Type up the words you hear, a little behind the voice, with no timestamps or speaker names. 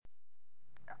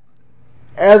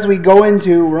as we go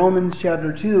into Romans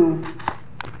chapter 2,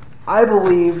 I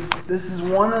believe this is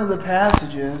one of the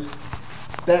passages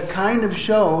that kind of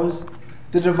shows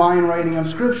the divine writing of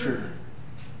Scripture.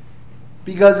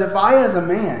 Because if I, as a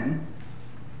man,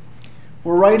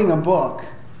 were writing a book,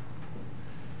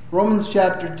 Romans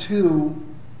chapter 2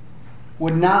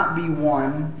 would not be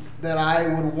one that I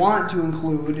would want to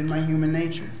include in my human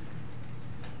nature.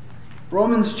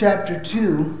 Romans chapter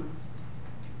 2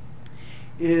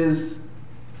 is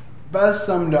best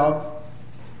summed up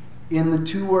in the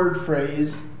two-word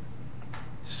phrase,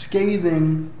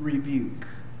 scathing rebuke.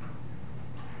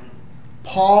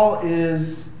 Paul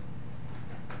is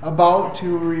about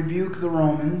to rebuke the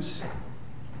Romans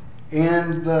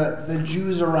and the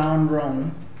Jews around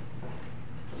Rome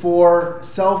for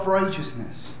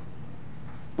self-righteousness.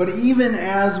 But even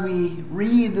as we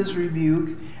read this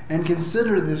rebuke and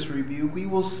consider this rebuke, we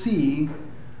will see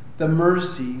the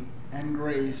mercy and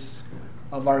grace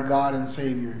of our God and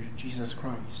Savior, Jesus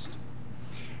Christ.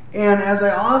 And as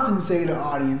I often say to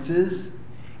audiences,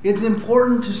 it's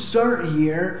important to start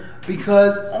here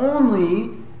because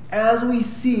only as we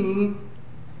see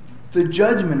the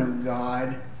judgment of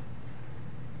God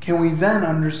can we then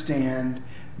understand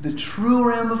the true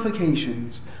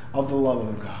ramifications of the love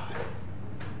of God.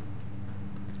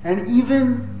 And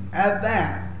even at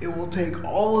that, it will take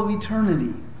all of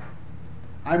eternity,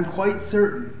 I'm quite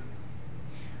certain,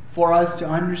 for us to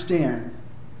understand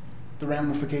the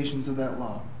ramifications of that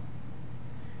love.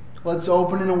 Let's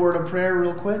open in a word of prayer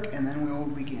real quick, and then we will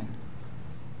begin.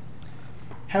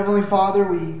 Heavenly Father,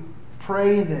 we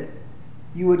pray that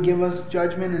you would give us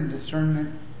judgment and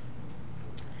discernment.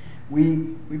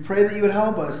 We pray that you would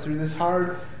help us through this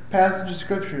hard passage of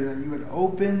Scripture, that you would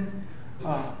open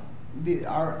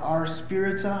our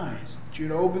spirit's eyes, that you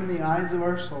would open the eyes of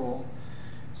our soul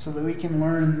so that we can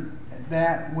learn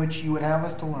that which you would have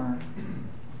us to learn.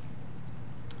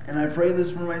 And I pray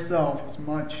this for myself as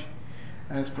much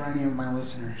as for any of my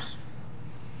listeners.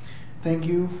 Thank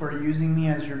you for using me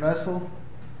as your vessel,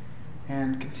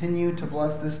 and continue to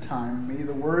bless this time. May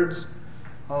the words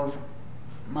of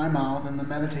my mouth and the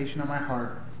meditation of my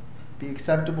heart be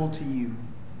acceptable to you,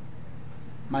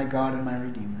 my God and my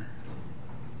Redeemer.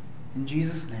 In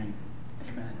Jesus' name,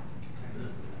 amen.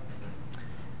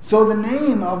 So the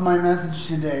name of my message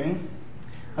today,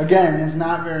 again, is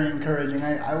not very encouraging.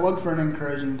 I look for an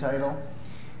encouraging title,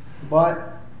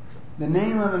 but the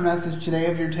name of the message today,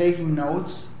 if you're taking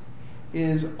notes,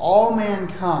 is All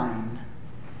Mankind,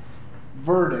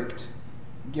 Verdict,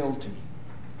 Guilty.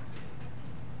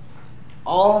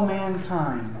 All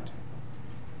mankind,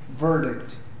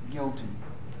 verdict, guilty.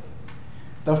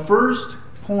 The first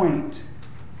point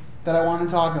that I want to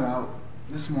talk about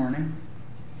this morning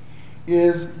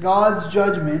is God's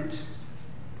judgment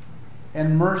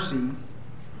and mercy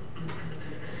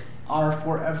are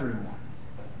for everyone.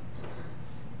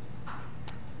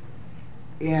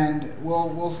 And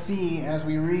we'll see as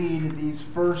we read these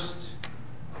first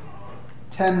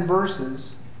 10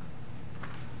 verses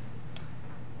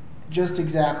just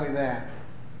exactly that.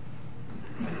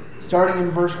 Starting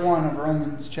in verse 1 of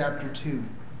Romans chapter 2.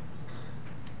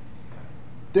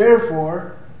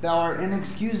 Therefore, thou art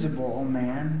inexcusable, O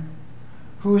man,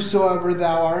 whosoever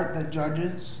thou art that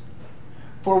judges.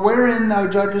 For wherein thou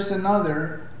judgest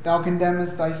another, thou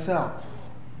condemnest thyself.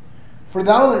 For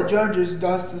thou that judgest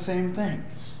dost the same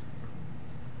things.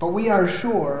 But we are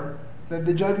sure that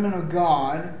the judgment of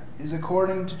God is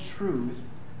according to truth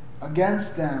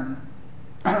against them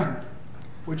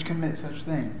which commit such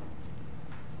things.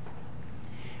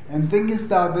 And thinkest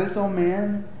thou this, O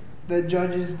man, that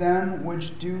judges them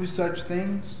which do such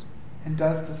things, and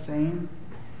dost the same,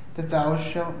 that thou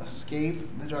shalt escape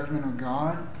the judgment of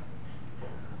God?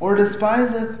 Or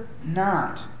despiseth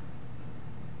not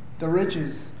the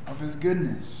riches of his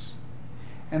goodness,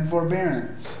 and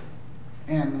forbearance,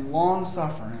 and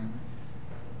long-suffering,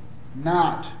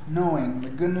 not knowing the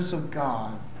goodness of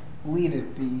God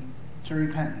leadeth thee to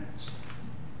repentance?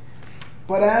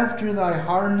 But after thy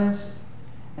hardness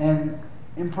and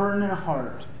impertinent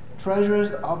heart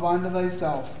treasurest up unto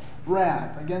thyself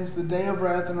wrath against the day of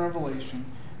wrath and revelation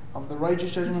of the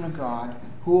righteous judgment of God,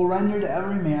 who will render to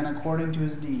every man according to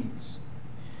his deeds.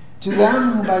 To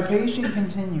them who by patient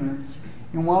continuance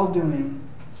in well-doing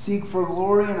seek for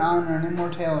glory and honor and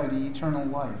immortality, eternal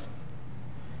life.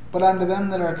 But unto them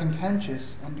that are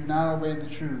contentious and do not obey the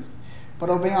truth, but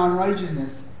obey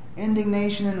unrighteousness,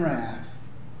 indignation and wrath,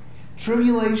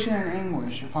 tribulation and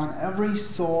anguish upon every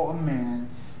soul of man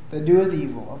that doeth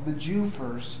evil, of the Jew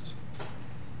first,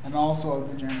 and also of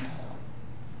the Gentile.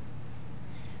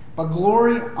 But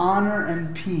glory, honor,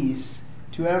 and peace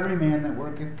to every man that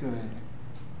worketh good,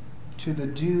 to the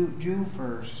Jew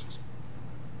first,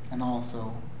 and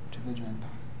also to the Gentile.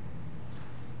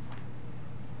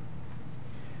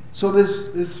 So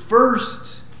this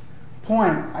first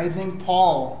point, I think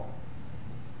Paul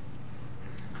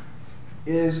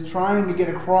is trying to get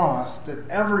across that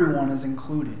everyone is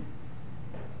included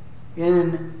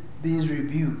in these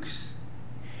rebukes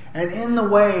and in the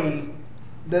way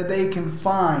that they can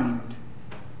find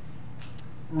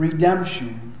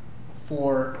redemption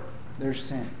for their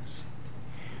sins.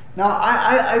 Now,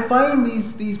 I find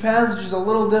these passages a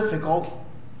little difficult,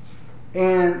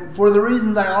 and for the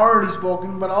reasons I already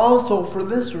spoken, but also for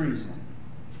this reason.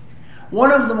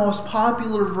 One of the most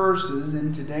popular verses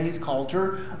in today's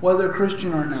culture, whether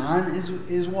Christian or non,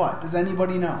 is what? Does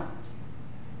anybody know?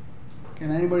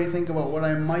 Can anybody think about what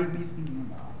I might be thinking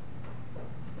about?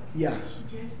 Yes.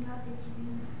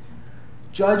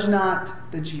 Judge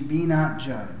not that ye be not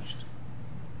judged.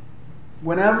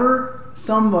 Whenever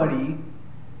somebody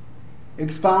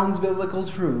expounds biblical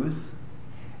truth,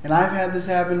 and I've had this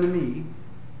happen to me,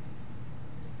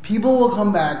 people will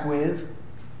come back with,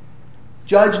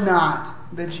 judge not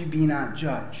that ye be not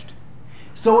judged.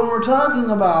 So when we're talking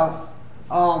about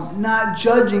not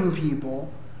judging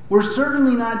people, we're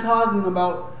certainly not talking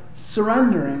about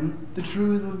surrendering the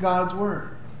truth of God's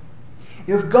Word.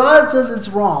 If God says it's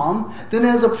wrong, then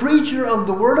as a preacher of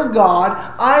the Word of God,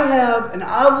 I have an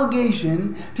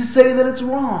obligation to say that it's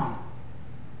wrong.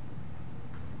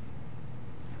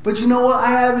 But you know what?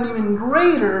 I have an even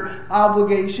greater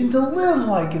obligation to live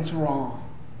like it's wrong.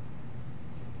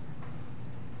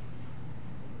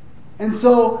 And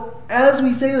so, as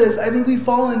we say this, I think we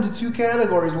fall into two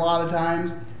categories a lot of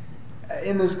times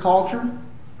in this culture.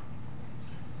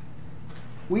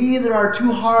 We either are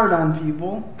too hard on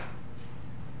people,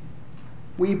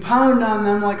 we pound on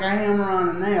them like a hammer on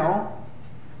a nail,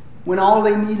 when all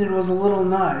they needed was a little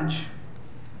nudge,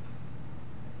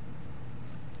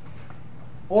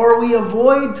 or we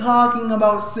avoid talking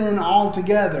about sin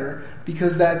altogether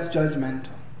because that's judgmental.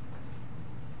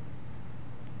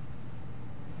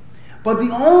 But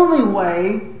the only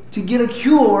way to get a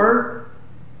cure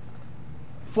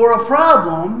for a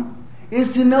problem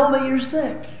is to know that you're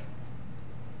sick.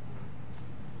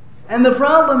 And the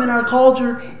problem in our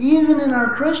culture, even in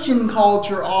our Christian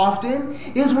culture often,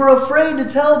 is we're afraid to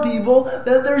tell people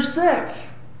that they're sick.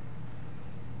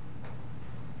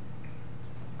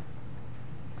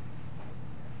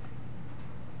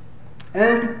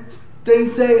 And they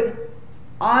say,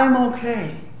 I'm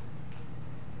okay.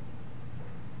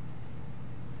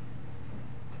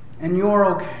 And you're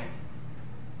okay.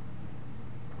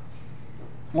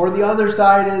 Or the other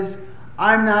side is,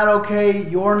 I'm not okay,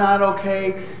 you're not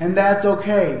okay, and that's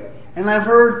okay. And I've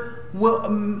heard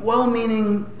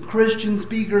well-meaning Christian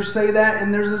speakers say that,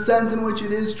 and there's a sense in which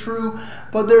it is true,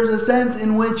 but there's a sense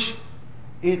in which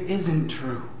it isn't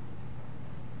true.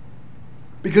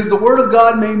 Because the Word of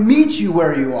God may meet you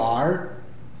where you are.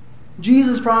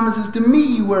 Jesus promises to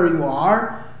meet you where you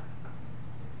are.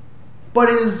 But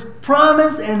His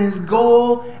promise and His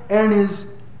goal and His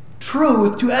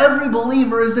truth to every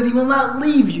believer is that He will not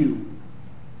leave you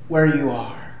where you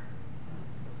are.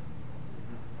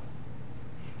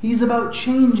 He's about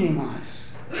changing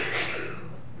us.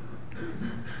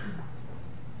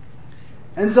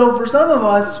 And so for some of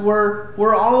us,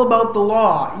 we're all about the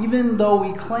law, even though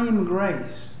we claim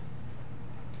grace.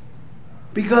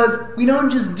 Because we don't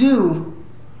just do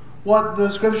what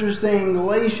the Scriptures say in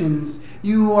Galatians,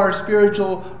 you who are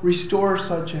spiritual, restore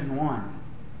such an one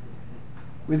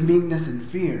with meekness and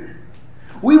fear.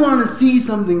 We want to see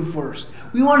something first.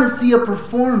 We want to see a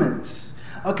performance,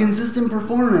 a consistent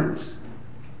performance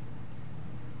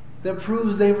that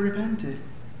proves they've repented.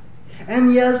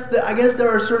 And yes, I guess there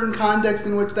are certain contexts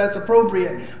in which that's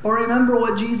appropriate. But remember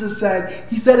what Jesus said.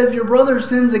 He said, if your brother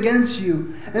sins against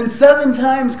you and 7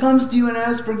 times comes to you and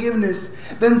asks forgiveness,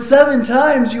 then 7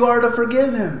 times you are to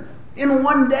forgive him in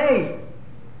one day.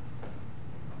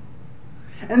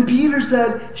 And Peter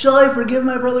said, shall I forgive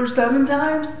my brother 7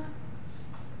 times?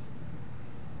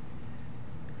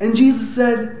 And Jesus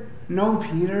said, no,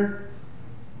 Peter.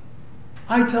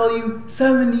 I tell you,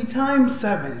 70 times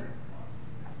 7.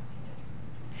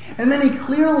 And then he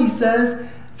clearly says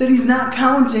that he's not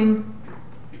counting,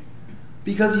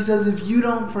 because he says, if you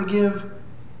don't forgive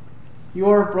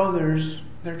your brothers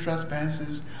their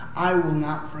trespasses, I will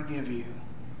not forgive you.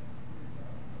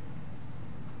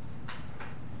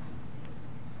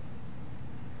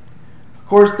 Of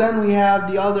course, then we have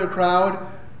the other crowd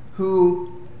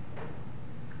who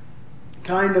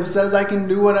kind of says, I can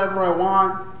do whatever I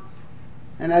want,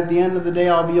 and at the end of the day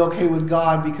I'll be okay with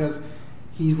God because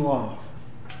He's love.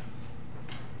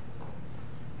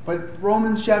 But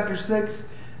Romans chapter 6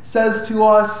 says to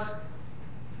us,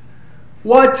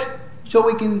 what shall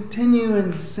we continue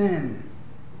in sin,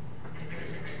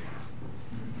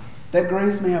 that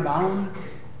grace may abound?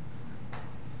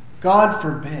 God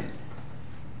forbid.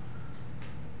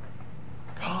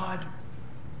 God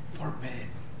forbid.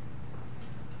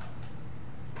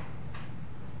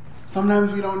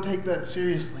 Sometimes we don't take that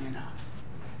seriously enough.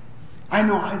 I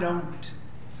know I don't.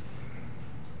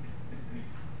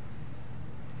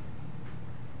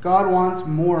 God wants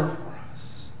more for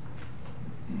us.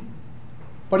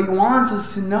 But He wants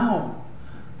us to know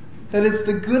that it's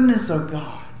the goodness of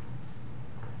God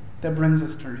that brings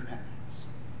us to repentance.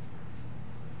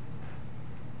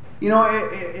 You know,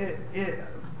 it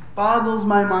boggles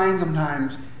my mind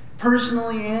sometimes,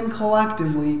 personally and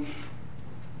collectively,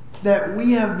 that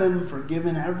we have been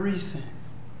forgiven every sin.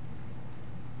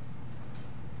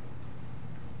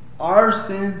 Our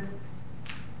sin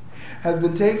has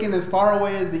been taken as far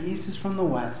away as the east is from the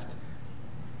west.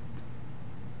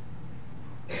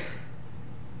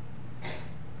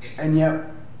 And yet,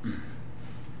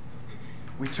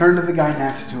 we turn to the guy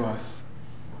next to us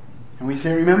and we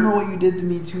say, remember what you did to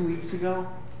me 2 weeks ago?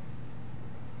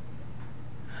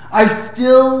 I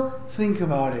still think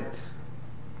about it.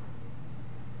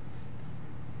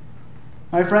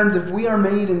 My friends, if we are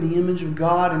made in the image of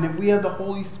God and if we have the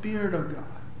Holy Spirit of God,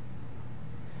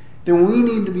 then we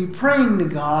need to be praying to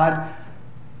God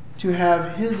to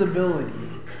have His ability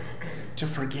to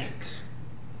forget.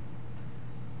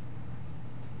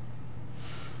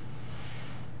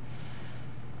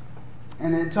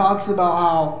 And it talks about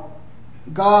how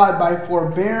God, by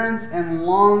forbearance and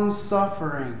long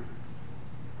suffering,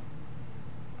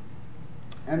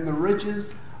 and the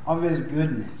riches of His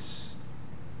goodness,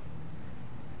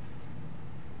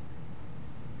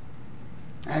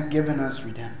 had given us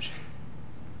redemption.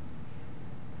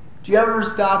 Do you ever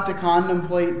stop to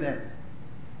contemplate that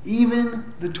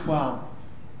even the 12,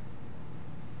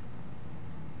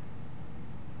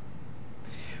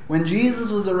 when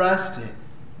Jesus was arrested,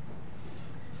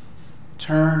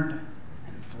 turned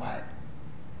and fled?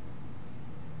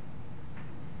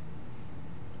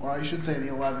 Or I should say the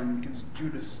 11, because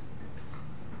Judas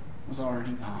was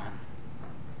already gone.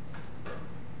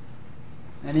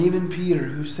 And even Peter,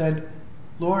 who said,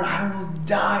 Lord, I will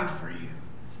die for you,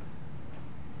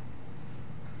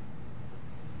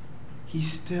 he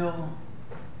still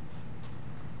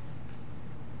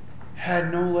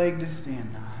had no leg to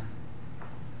stand on.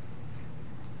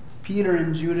 Peter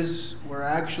and Judas were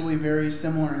actually very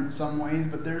similar in some ways,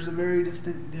 but there's a very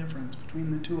distinct difference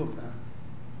between the two of them.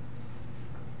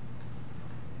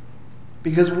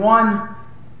 Because one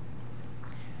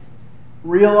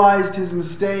realized his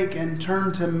mistake and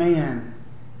turned to man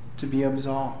to be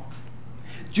absolved.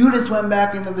 Judas went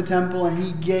back into the temple and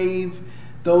he gave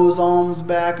those alms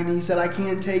back, and he said, I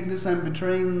can't take this, I'm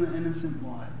betraying the innocent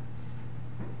blood.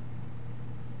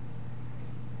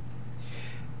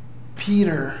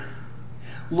 Peter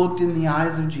looked in the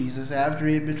eyes of Jesus after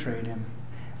he had betrayed him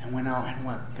and went out and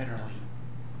wept bitterly.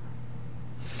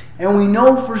 And we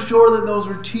know for sure that those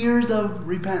were tears of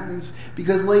repentance,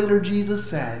 because later Jesus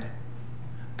said,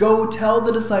 go tell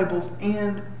the disciples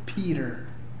and Peter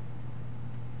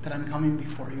that I'm coming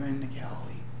before you into Galilee.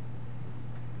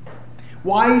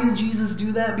 Why did Jesus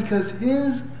do that? Because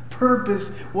His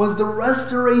purpose was the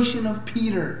restoration of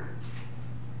Peter.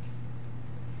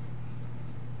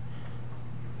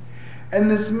 And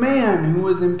this man who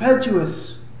was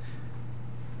impetuous,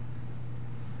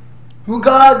 who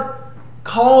God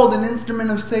called an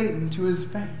instrument of Satan to his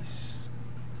face,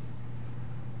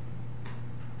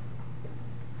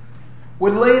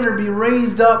 would later be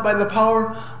raised up by the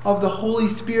power of the Holy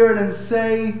Spirit and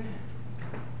say,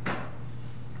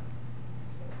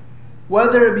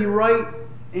 whether it be right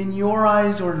in your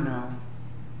eyes or no,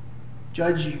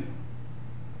 judge you.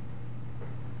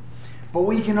 But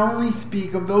we can only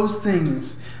speak of those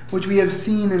things which we have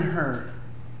seen and heard.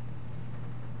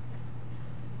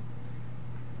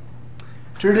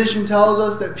 Tradition tells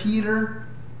us that Peter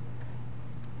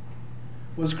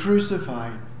was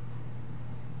crucified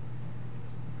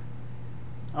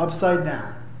upside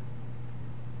down.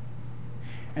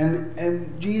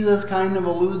 And Jesus kind of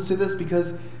alludes to this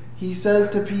because He says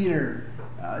to Peter,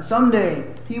 someday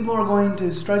people are going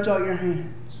to stretch out your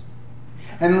hands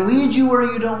and lead you where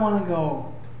you don't want to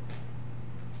go.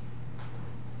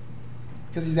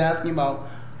 Because He's asking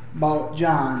about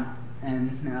John.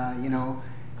 And,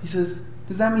 He says,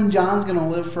 does that mean John's going to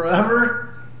live forever?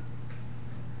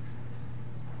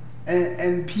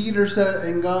 And Peter said,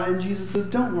 and Jesus says,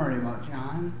 don't worry about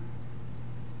John.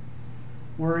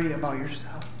 Worry about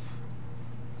yourself.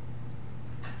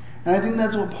 And I think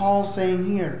that's what Paul's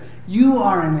saying here. You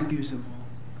are inexcusable.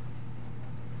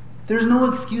 There's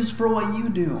no excuse for what you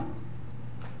do.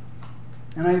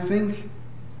 And I think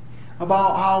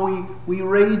about how we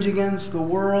rage against the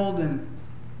world, and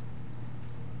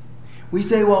we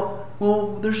say,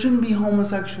 well, there shouldn't be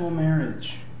homosexual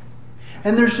marriage.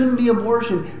 And there shouldn't be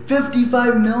abortion.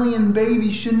 55 million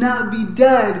babies should not be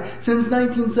dead since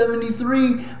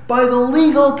 1973 by the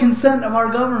legal consent of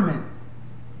our government.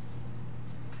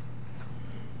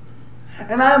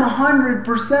 And I'm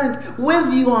 100%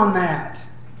 with you on that.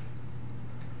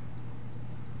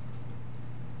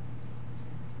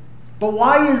 But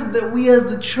why is it that we as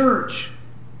the church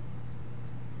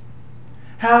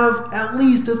have at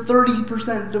least a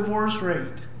 30% divorce rate?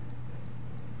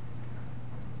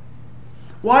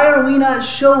 Why are we not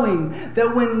showing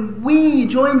that when we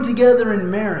join together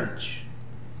in marriage,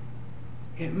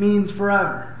 it means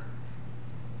forever?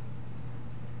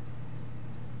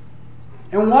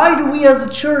 And why do we as a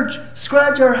church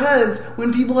scratch our heads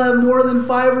when people have more than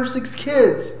 5 or 6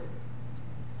 kids?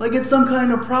 Like it's some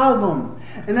kind of problem,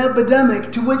 an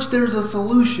epidemic to which there's a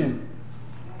solution.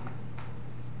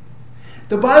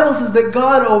 The Bible says that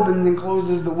God opens and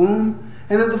closes the womb,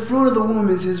 and that the fruit of the womb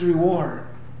is His reward.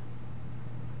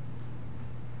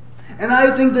 And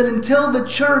I think that until the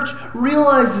church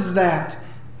realizes that,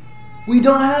 we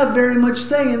don't have very much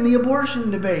say in the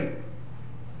abortion debate.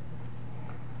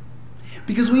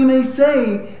 Because we may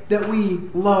say that we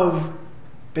love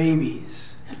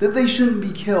babies, that they shouldn't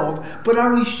be killed, but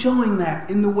are we showing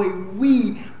that in the way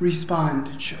we respond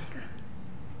to children?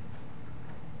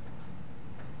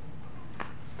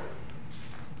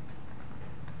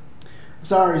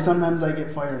 Sorry, sometimes I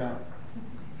get fired up.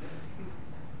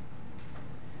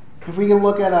 If we can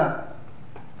look at a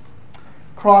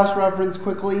cross-reference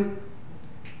quickly.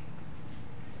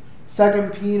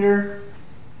 2 Peter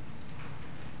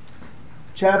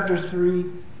chapter 3,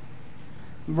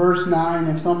 verse 9.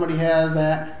 If somebody has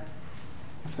that,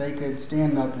 if they could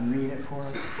stand up and read it for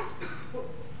us.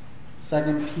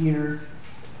 2 Peter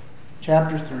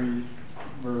chapter 3,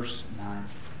 verse 9.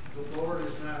 The Lord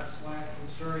is not slack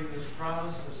concerning His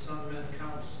promise, as some men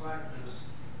count slackness,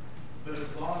 but is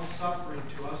long-suffering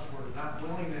to usward, not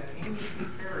willing that any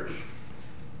should perish,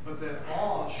 but that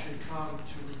all should come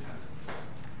to repentance.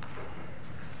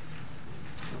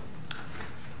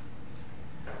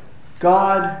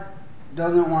 God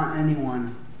doesn't want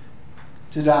anyone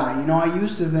to die. You know, I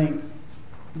used to think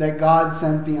that God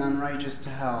sent the unrighteous to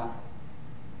hell.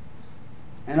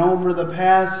 And over the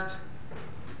past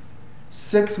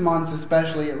 6 months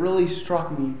especially, it really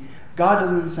struck me. God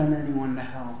doesn't send anyone to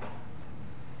hell.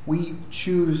 We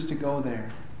choose to go there.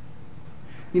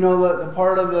 You know, the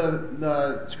part of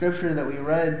the scripture that we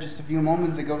read just a few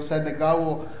moments ago said that God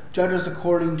will judge us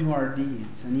according to our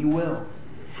deeds, and He will.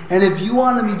 And if you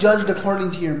want to be judged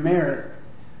according to your merit,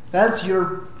 that's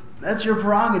your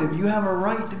prerogative. You have a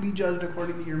right to be judged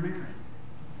according to your merit.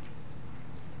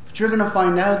 But you're going to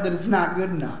find out that it's not good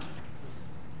enough.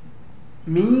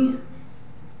 Me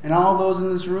and all those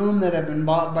in this room that have been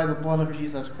bought by the blood of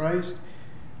Jesus Christ,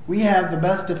 we have the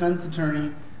best defense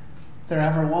attorney there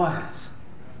ever was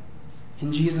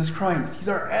in Jesus Christ. He's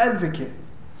our advocate.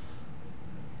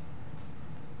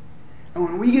 And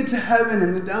when we get to heaven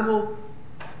and the devil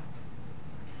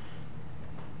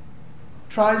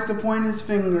tries to point his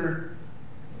finger,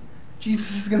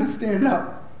 Jesus is going to stand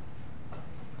up.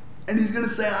 And He's going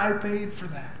to say, I paid for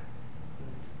that.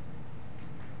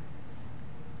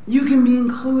 You can be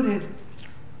included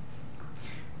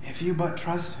if you but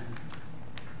trust Him.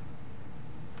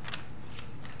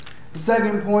 The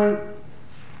second point,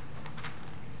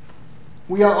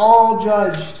 we are all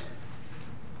judged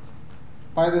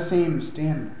by the same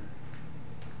standard.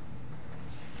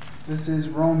 This is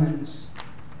Romans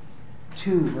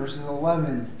 2, verses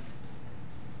 11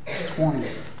 to 20.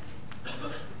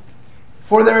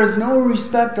 For there is no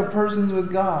respect of persons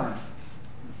with God.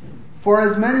 For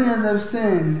as many as have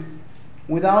sinned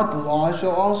without the law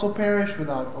shall also perish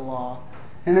without the law.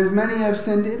 And as many have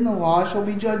sinned in the law shall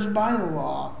be judged by the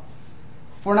law.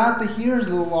 For not the hearers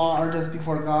of the law are just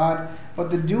before God,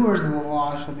 but the doers of the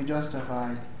law shall be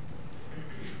justified.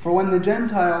 For when the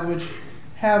Gentiles which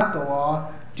have the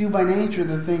law do by nature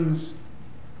the things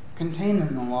contained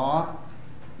in the law,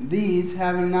 these,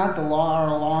 having not the law, are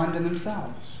a law unto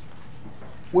themselves,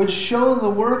 which show the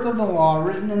work of the law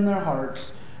written in their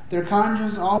hearts, their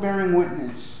conscience all bearing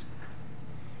witness,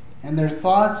 and their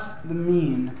thoughts the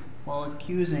mean, while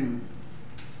accusing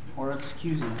or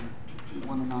excusing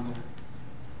one another.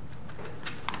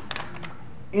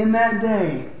 In that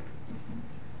day,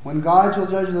 when God shall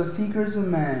judge the secrets of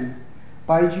men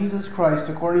by Jesus Christ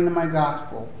according to my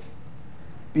gospel,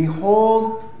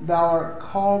 Behold, thou art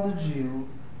called a Jew,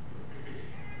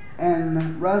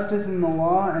 and resteth in the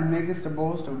law, and makest a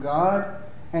boast of God,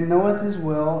 and knoweth his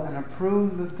will, and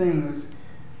approveth the things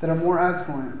that are more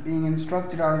excellent, being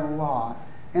instructed out of the law,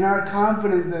 and art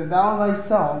confident that thou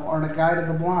thyself art a guide of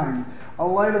the blind, a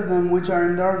light of them which are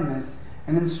in darkness,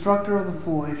 an instructor of the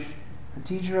foolish, a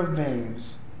teacher of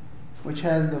babes, which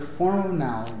has the form of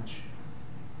knowledge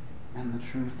and the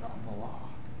truth of the law.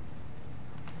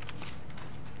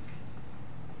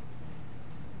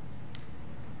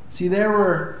 See, there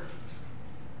were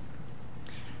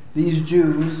these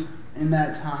Jews in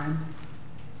that time,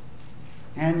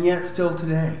 and yet still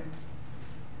today,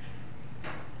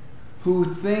 who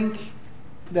think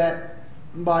that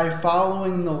by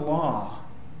following the law,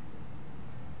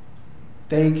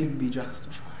 they can be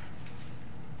justified.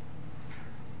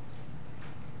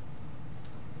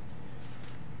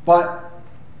 But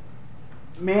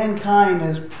mankind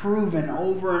has proven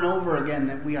over and over again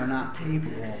that we are not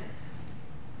capable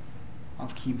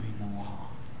of keeping the law.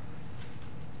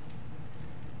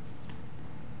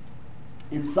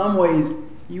 In some ways,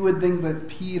 you would think that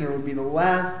Peter would be the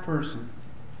last person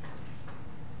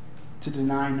to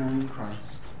deny knowing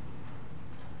Christ.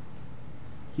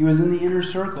 He was in the inner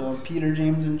circle of Peter,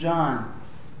 James, and John.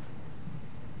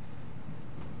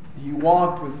 He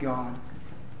walked with God.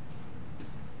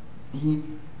 He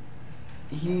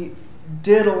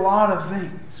did a lot of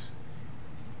things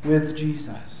with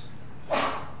Jesus.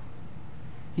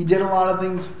 He did a lot of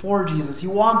things for Jesus. He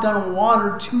walked on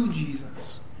water to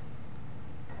Jesus.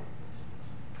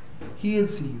 He had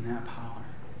seen that power.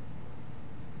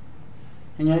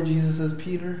 And yet Jesus says,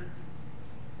 Peter,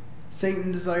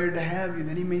 Satan desired to have you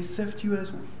that he may sift you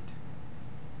as wheat.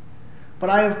 But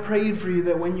I have prayed for you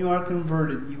that when you are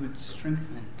converted, you would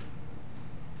strengthen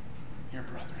your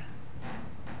brethren.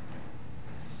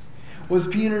 Was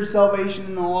Peter's salvation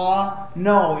in the law?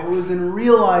 No, it was in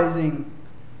realizing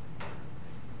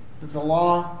that the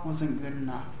law wasn't good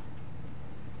enough.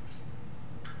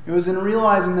 It was in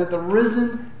realizing that the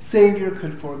risen Savior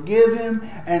could forgive him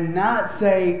and not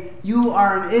say, you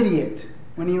are an idiot,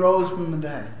 when he rose from the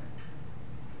dead.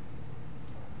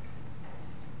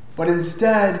 But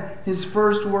instead, his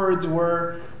first words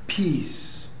were,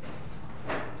 peace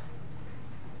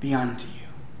be unto you.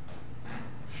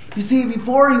 You see,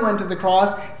 before he went to the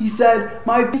cross, he said,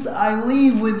 my peace I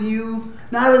leave with you,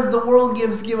 not as the world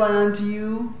gives, give I unto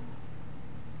you.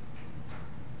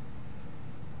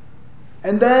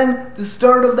 And then the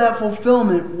start of that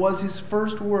fulfillment was his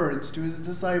first words to his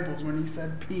disciples when he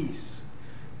said, peace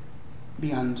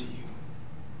be unto you.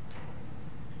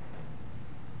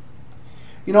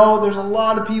 You know, there's a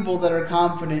lot of people that are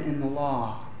confident in the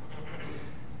law.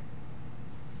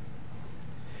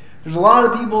 There's a lot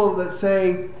of people that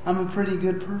say, I'm a pretty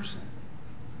good person.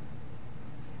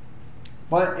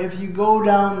 But if you go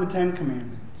down the Ten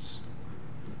Commandments,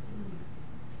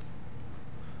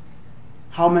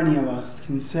 how many of us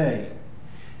can say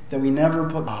that we never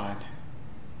put God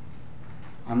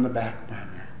on the back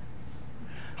burner?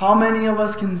 How many of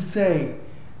us can say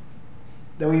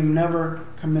that we've never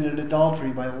committed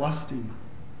adultery by lusting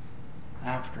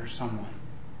after someone?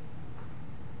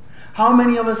 How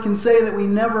many of us can say that we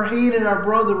never hated our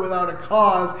brother without a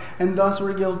cause and thus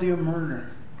were guilty of murder?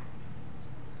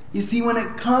 You see, when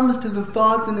it comes to the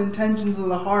thoughts and intentions of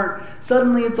the heart,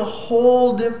 suddenly it's a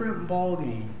whole different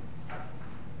ballgame.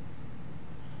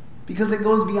 Because it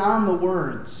goes beyond the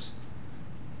words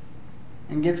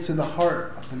and gets to the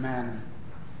heart of the matter.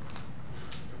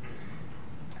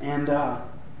 And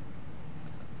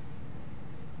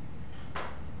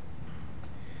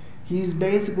he's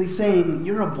basically saying,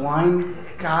 you're a blind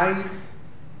guide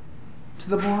to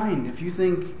the blind if you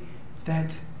think that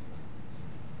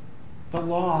the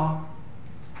law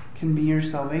can be your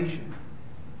salvation.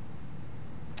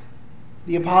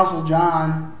 The Apostle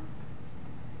John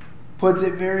puts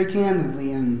it very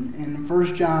candidly in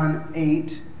 1 John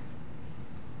 8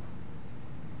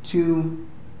 to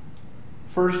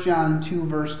 1 John 2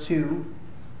 verse 2.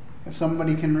 If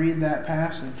somebody can read that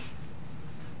passage.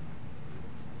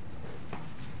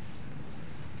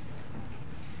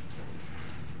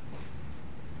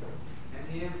 And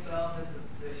he himself is the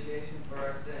propitiation for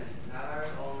our sins, not ours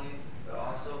only, but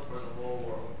also for the whole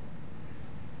world.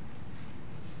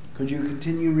 Could you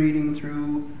continue reading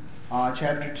through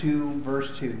chapter 2,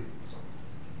 verse 2?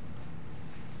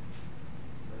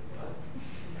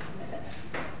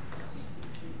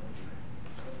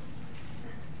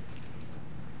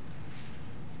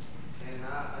 And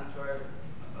not unto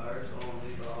ours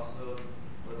only, but also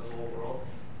for the whole world.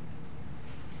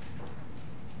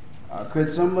 Could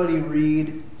somebody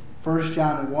read 1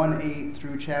 John 1:8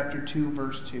 through chapter 2,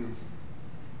 verse 2.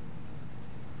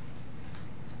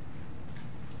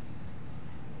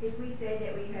 If we say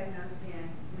that we have no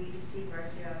sin, we deceive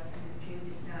ourselves and the truth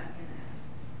is not in us.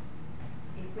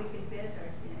 If we confess our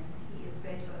sins, he is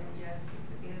faithful and just to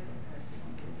forgive us our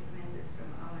sins and to cleanse us from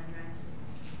all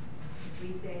unrighteousness. If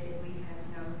we say that we have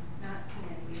not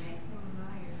sinned, we make him a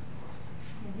liar,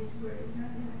 and his word is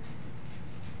not in us.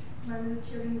 My little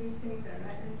children, these things I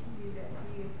write unto you that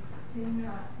we sin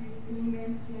not, and if any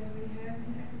man sin, we have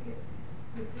an advocate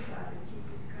with the Father,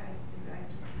 Jesus Christ the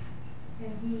righteous.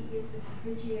 And he is the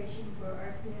propitiation for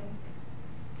our sins,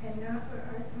 and not for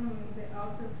ours only, but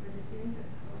also for the sins of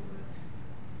the whole world.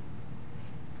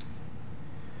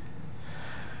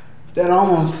 That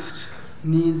almost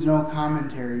needs no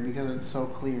commentary because it's so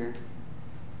clear.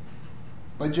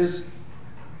 But just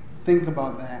think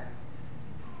about that.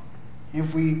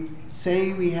 If we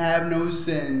say we have no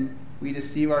sin, we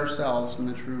deceive ourselves and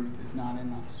the truth is not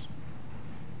in us.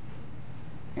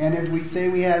 And if we say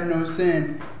we have no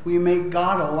sin, we make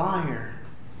God a liar.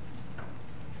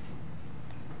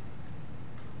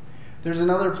 There's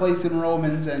another place in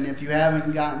Romans, and if you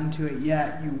haven't gotten to it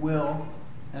yet, you will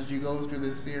as you go through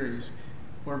this series,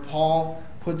 where Paul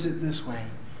puts it this way.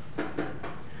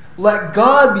 Let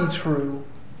God be true,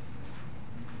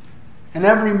 and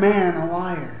every man a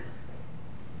liar.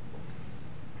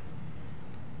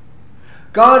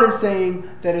 God is saying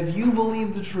that if you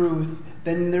believe the truth,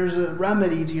 then there's a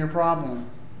remedy to your problem.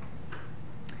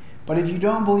 But if you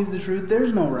don't believe the truth,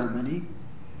 there's no remedy.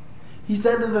 He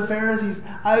said to the Pharisees,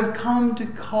 I've come to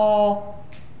call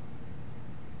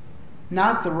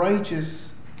not the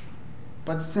righteous,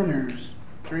 but sinners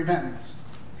to repentance.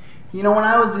 You know, when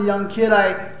I was a young kid,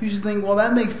 I used to think, well,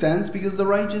 that makes sense because the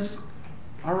righteous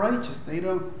are righteous.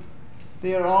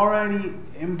 They are already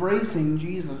embracing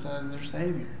Jesus as their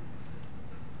Savior.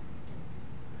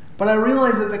 But I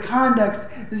realize that the context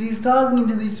is he's talking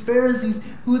to these Pharisees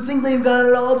who think they've got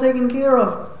it all taken care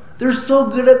of. They're so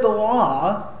good at the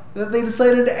law that they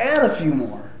decided to add a few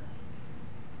more.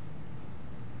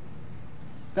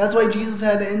 That's why Jesus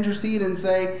had to intercede and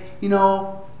say,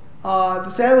 the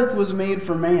Sabbath was made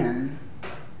for man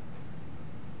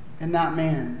and not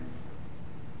man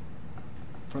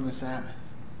for the Sabbath.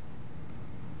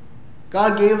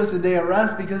 God gave us a day of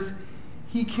rest because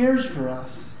he cares for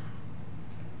us.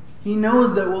 He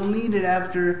knows that we'll need it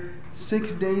after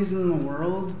 6 days in the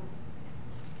world.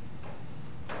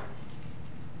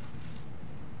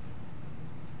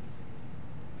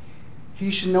 He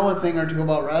should know a thing or two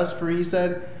about rest, for he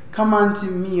said, Come unto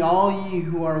me, all ye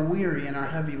who are weary and are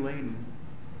heavy laden,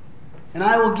 and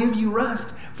I will give you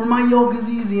rest, for my yoke is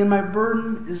easy and my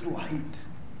burden is light.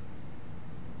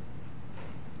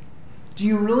 Do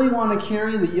you really want to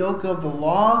carry the yoke of the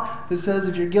law that says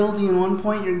if you're guilty in one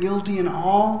point, you're guilty in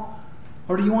all?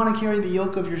 Or do you want to carry the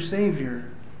yoke of your Savior,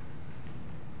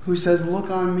 who says, Look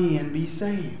on me and be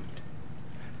saved?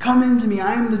 Come into me,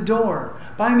 I am the door.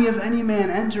 By me if any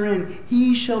man enter in,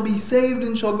 he shall be saved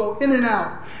and shall go in and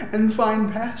out and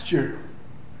find pasture.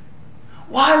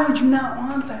 Why would you not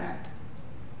want that?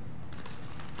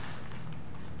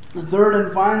 The third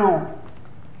and final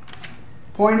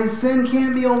point is sin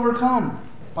can't be overcome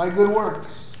by good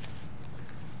works.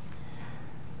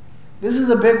 This is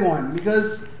a big one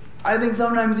because I think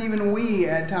sometimes even we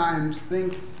at times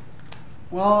think,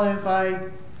 well, if I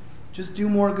just do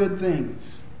more good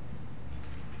things,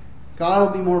 God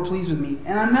will be more pleased with me.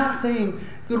 And I'm not saying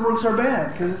good works are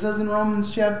bad, because it says in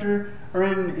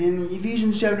in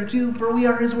Ephesians chapter 2, for we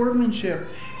are his workmanship,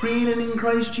 created in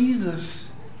Christ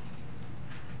Jesus,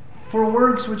 for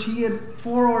works which he had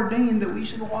foreordained that we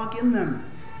should walk in them.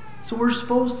 So we're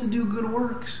supposed to do good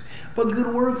works. But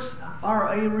good works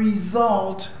are a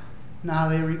result,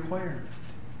 not a requirement.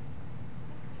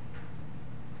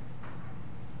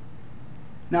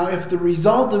 Now, if the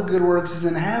result of good works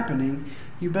isn't happening,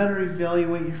 you better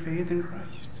evaluate your faith in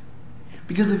Christ.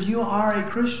 Because if you are a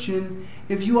Christian,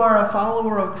 if you are a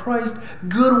follower of Christ,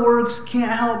 good works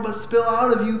can't help but spill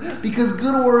out of you because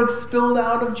good works spilled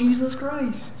out of Jesus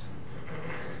Christ.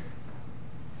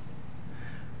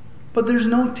 But there's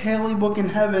no tally book in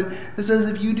heaven that says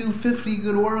if you do 50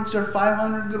 good works or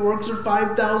 500 good works or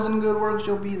 5,000 good works,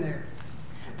 you'll be there.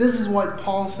 This is what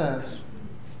Paul says.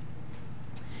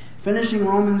 Finishing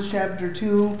Romans chapter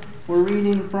 2, we're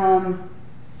reading from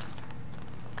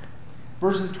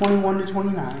verses 21 to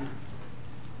 29.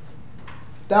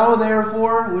 Thou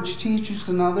therefore, which teachest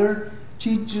another,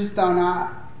 teachest thou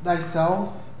not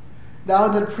thyself? Thou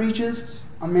that preachest,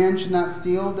 a man should not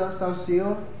steal, dost thou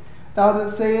steal? Thou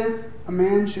that sayest, a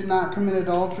man should not commit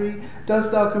adultery,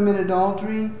 dost thou commit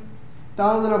adultery?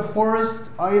 Thou that abhorrest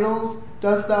idols,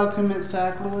 dost thou commit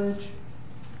sacrilege?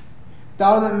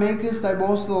 Thou that makest thy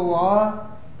boast of the law,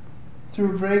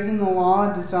 through breaking the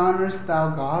law dishonorest thou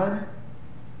God?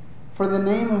 For the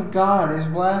name of God is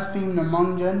blasphemed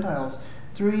among Gentiles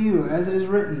through you, as it is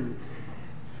written,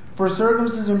 For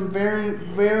circumcision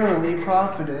verily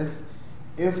profiteth,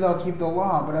 if thou keep the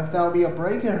law. But if thou be a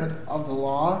breaker of the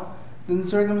law, then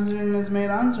circumcision is made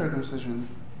uncircumcision.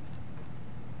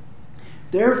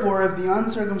 Therefore, if the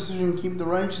uncircumcision keep the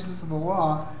righteousness of the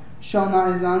law, shall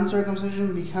not his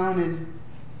uncircumcision be counted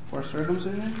for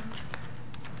circumcision?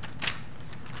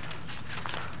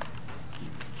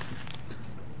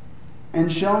 And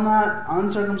shall not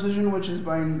uncircumcision, which is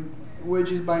by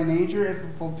nature, if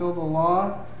it fulfill the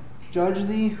law, judge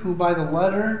thee, who by the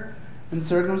letter, and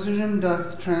circumcision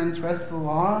doth transgress the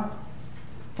law?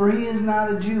 For he is not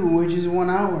a Jew, which is one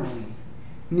outwardly,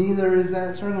 neither is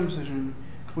that circumcision,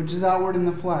 which is outward in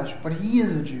the flesh, but he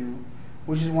is a Jew,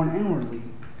 which is one inwardly,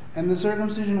 and the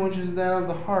circumcision which is that of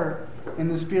the heart in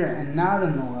the spirit, and not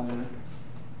in the letter,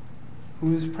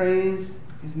 whose praise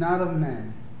is not of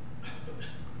men,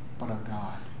 but of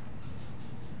God.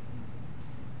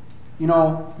 You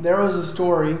know, there was a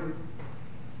story,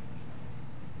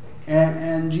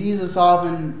 and Jesus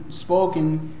often spoke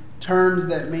in terms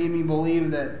that made me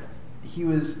believe that he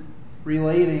was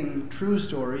relating true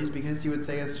stories, because he would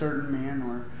say a certain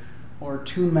man or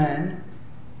two men.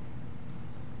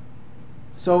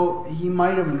 So he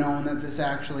might have known that this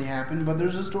actually happened, but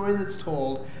there's a story that's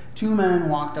told. Two men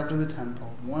walked up to the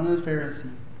temple, one a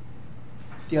Pharisee,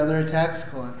 the other a tax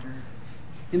collector.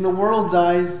 In the world's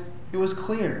eyes, it was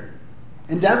clear.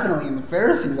 And definitely in the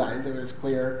Pharisees' eyes, it was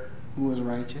clear who was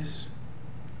righteous.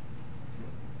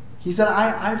 He said,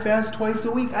 I fast twice a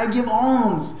week. I give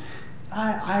alms.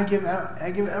 I give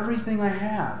everything I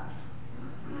have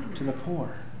to the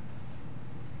poor.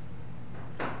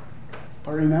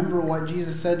 But remember what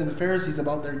Jesus said to the Pharisees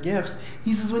about their gifts.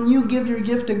 He says, when you give your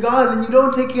gift to God and you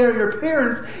don't take care of your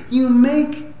parents, you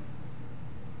make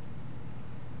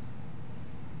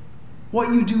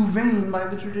what you do vain by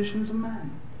the traditions of men.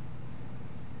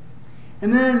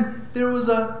 And then there was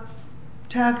a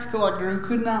tax collector who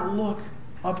could not look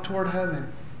up toward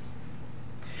heaven,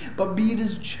 but beat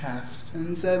his chest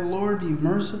and said, Lord, be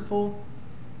merciful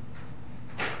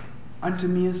unto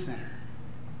me, a sinner.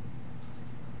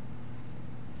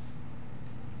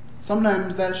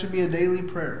 Sometimes that should be a daily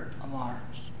prayer of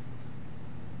ours.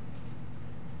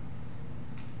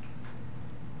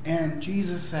 And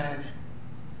Jesus said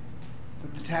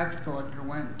that the tax collector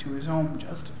went to his home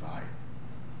justified.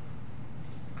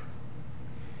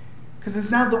 Because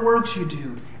it's not the works you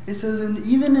do. It says,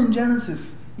 even in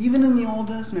Genesis, even in the Old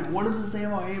Testament, what does it say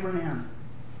about Abraham?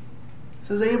 It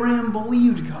says Abraham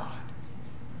believed God,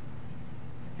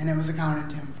 and it was accounted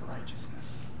to him for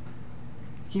righteousness.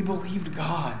 He believed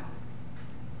God.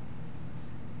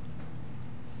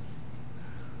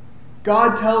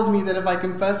 God tells me that if I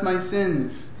confess my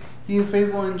sins, he is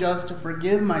faithful and just to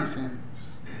forgive my sins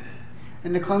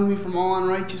and to cleanse me from all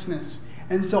unrighteousness.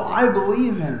 And so I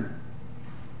believe him.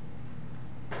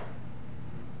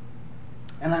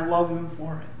 And I love him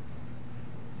for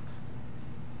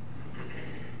it.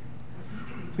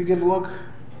 If we could look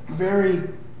very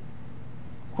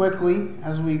quickly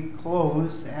as we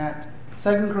close at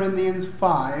 2 Corinthians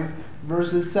 5,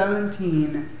 verses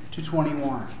 17 to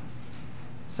 21.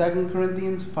 2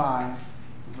 Corinthians 5,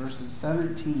 verses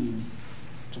 17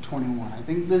 to 21. I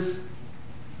think this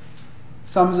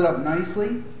sums it up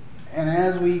nicely. And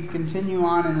as we continue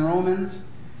on in Romans,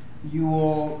 you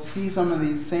will see some of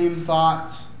these same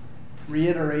thoughts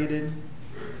reiterated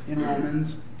in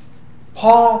Romans.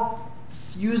 Paul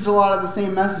used a lot of the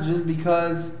same messages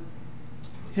because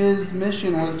his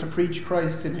mission was to preach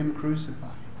Christ and him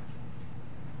crucified.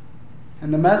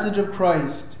 And the message of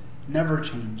Christ never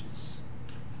changes.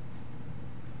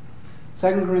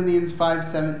 2 Corinthians 5,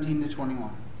 17 to 21.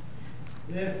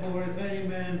 Therefore, if any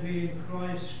man be in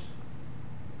Christ,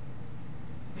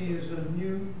 he is a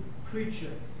new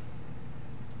creature.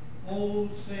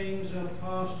 Old things are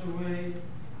passed away.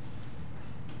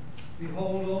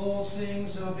 Behold, all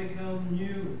things are become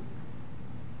new.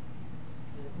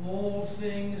 And all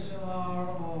things are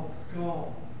of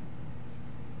God,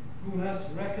 who hath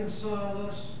reconciled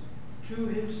us to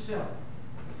himself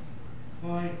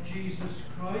by Jesus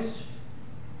Christ,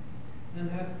 and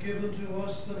hath given to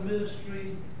us the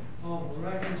ministry of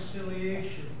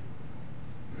reconciliation,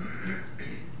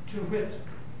 to wit,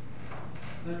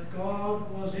 that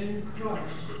God was in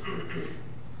Christ,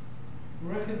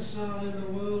 reconciling the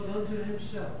world unto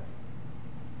himself,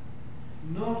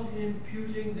 not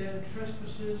imputing their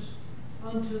trespasses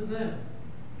unto them,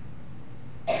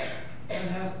 and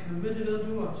hath committed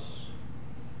unto us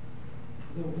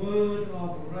the word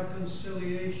of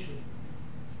reconciliation.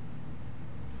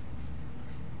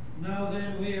 Now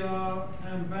then we are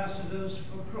ambassadors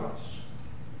for Christ,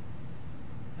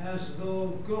 as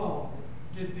though God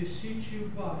did beseech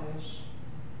you by us.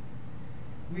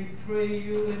 We pray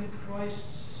you in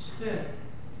Christ's stead,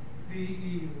 be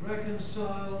ye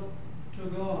reconciled to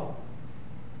God.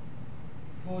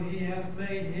 For he hath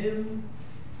made him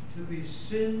to be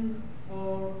sin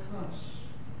for us,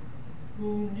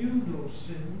 who knew no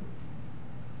sin,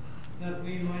 that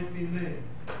we might be made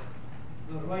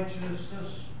the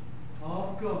righteousness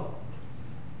of God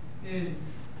in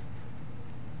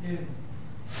him.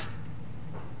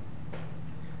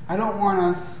 I don't want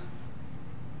us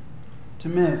to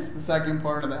miss the second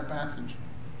part of that passage.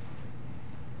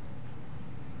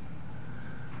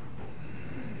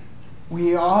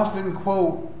 We often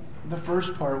quote the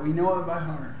first part. We know it by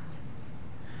heart.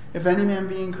 If any man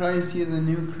be in Christ, he is a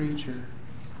new creature.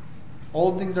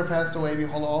 Old things are passed away.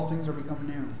 Behold, all things are become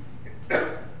new.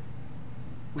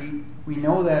 We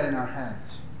know that in our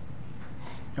heads.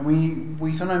 And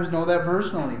we sometimes know that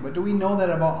personally. But do we know that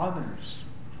about others?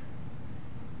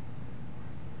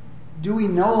 Do we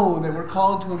know that we're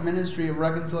called to a ministry of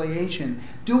reconciliation?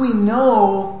 Do we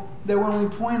know that when we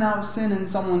point out sin in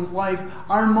someone's life,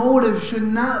 our motive should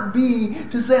not be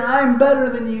to say, I'm better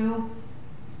than you.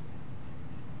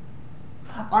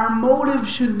 Our motive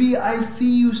should be, I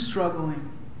see you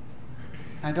struggling.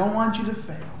 I don't want you to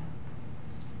fail.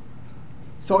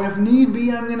 So if need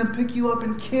be, I'm going to pick you up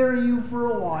and carry you for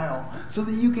a while so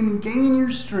that you can gain your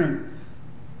strength.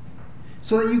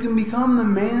 So that you can become the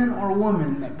man or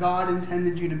woman that God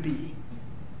intended you to be.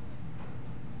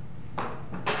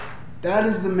 That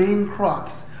is the main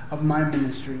crux of my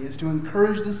ministry, is to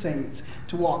encourage the saints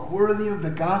to walk worthy of the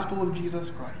gospel of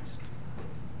Jesus Christ.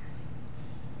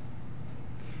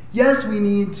 Yes, we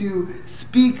need to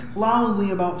speak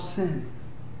loudly about sin.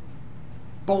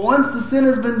 But once the sin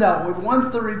has been dealt with,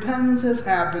 once the repentance has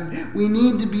happened, we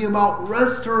need to be about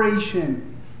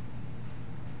restoration.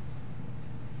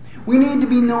 We need to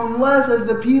be known less as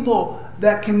the people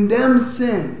that condemn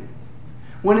sin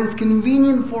when it's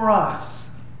convenient for us,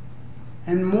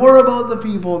 and more about the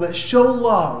people that show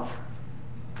love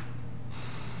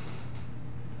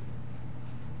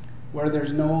where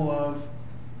there's no love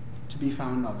to be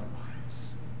found otherwise.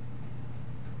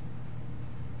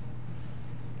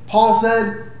 Paul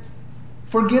said,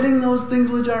 forgetting those things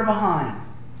which are behind,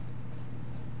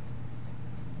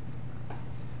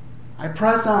 I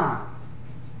press on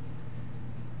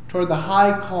toward the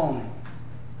high calling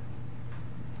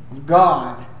of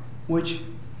God, which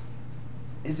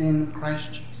is in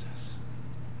Christ Jesus.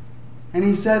 And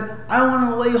he said, I want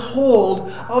to lay hold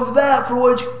of that for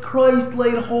which Christ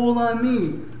laid hold on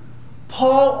me.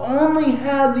 Paul only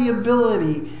had the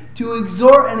ability to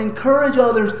exhort and encourage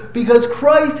others because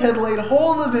Christ had laid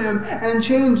hold of him and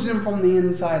changed him from the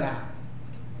inside out.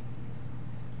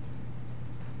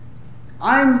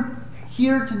 I'm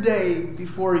here today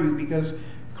before you because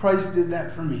Christ did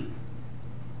that for me.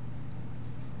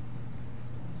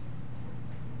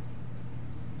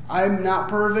 I'm not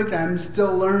perfect. I'm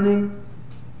still learning,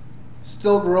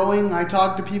 still growing. I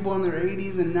talk to people in their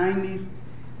 80s and 90s,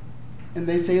 and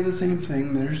they say the same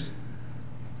thing. There's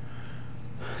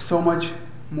so much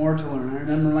more to learn. I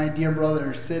remember my dear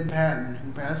brother, Sid Patton,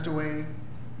 who passed away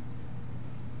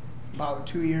about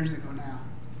 2 years ago now.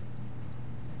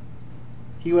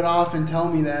 He would often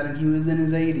tell me that, and he was in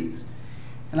his 80s.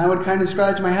 And I would kind of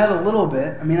scratch my head a little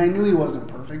bit. I mean, I knew he wasn't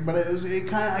perfect, but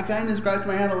I kind of scratched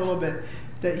my head a little bit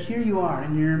that here you are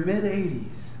in your mid-80s.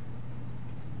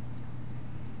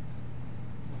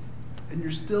 And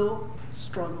you're still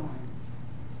struggling,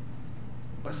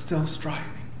 but still striving.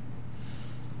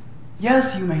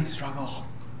 Yes, you may struggle,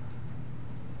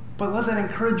 but let that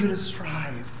encourage you to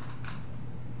strive.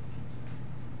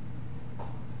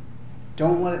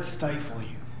 Don't let it stifle you.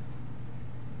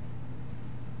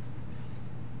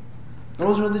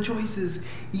 Those are the choices.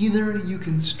 Either you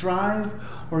can strive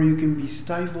or you can be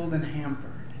stifled and hampered.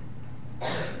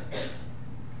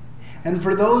 And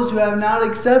for those who have not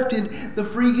accepted the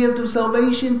free gift of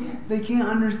salvation, they can't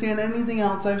understand anything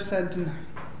else I've said tonight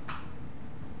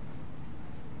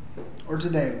or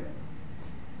today.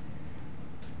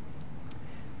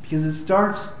 Because it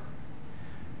starts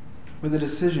with a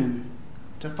decision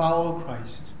to follow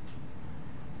Christ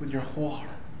with your whole heart.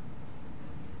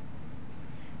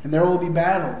 And there will be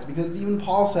battles, because even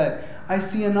Paul said, I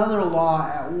see another law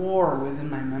at war within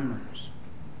my members.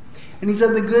 And he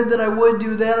said, the good that I would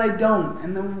do, that I don't.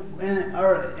 And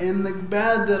the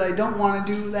bad that I don't want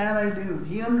to do, that I do.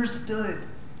 He understood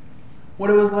what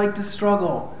it was like to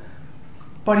struggle.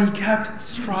 But he kept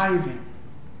striving.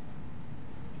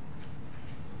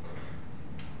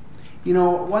 You know,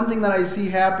 one thing that I see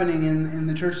happening in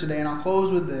the church today, and I'll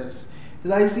close with this, is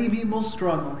I see people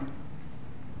struggling.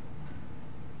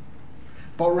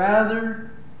 But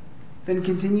rather than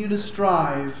continue to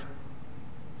strive,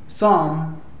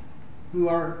 some who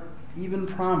are even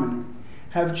prominent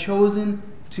have chosen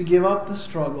to give up the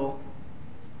struggle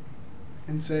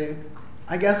and say,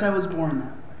 I guess I was born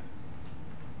that way.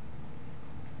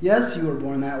 Yes, you were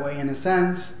born that way in a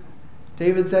sense.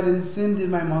 David said, in sin did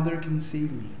my mother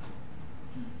conceive me.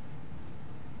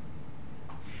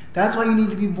 That's why you need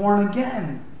to be born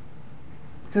again.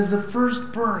 Because the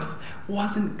first birth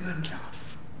wasn't good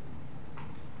enough.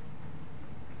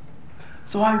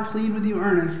 So I plead with you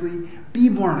earnestly, be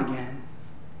born again.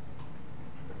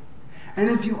 And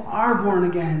if you are born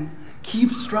again,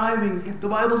 keep striving. The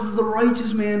Bible says the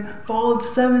righteous man falleth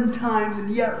 7 times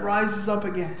and yet rises up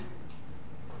again.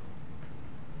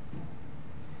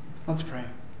 Let's pray.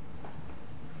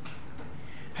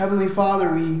 Heavenly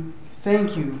Father, we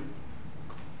thank you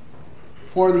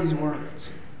for these words.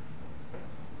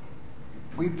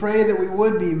 We pray that we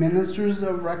would be ministers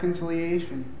of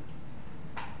reconciliation.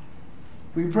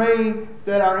 We pray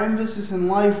that our emphasis in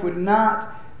life would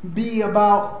not be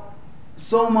about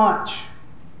so much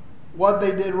what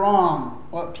they did wrong,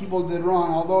 what people did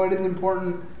wrong, although it is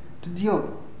important to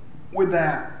deal with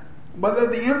that. But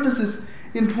that the emphasis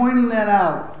in pointing that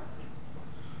out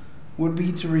would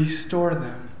be to restore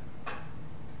them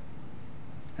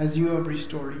as you have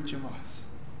restored each of us.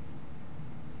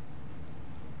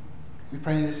 We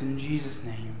pray this in Jesus'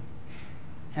 name,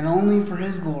 and only for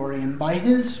his glory and by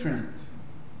his strength.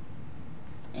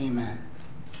 Amen.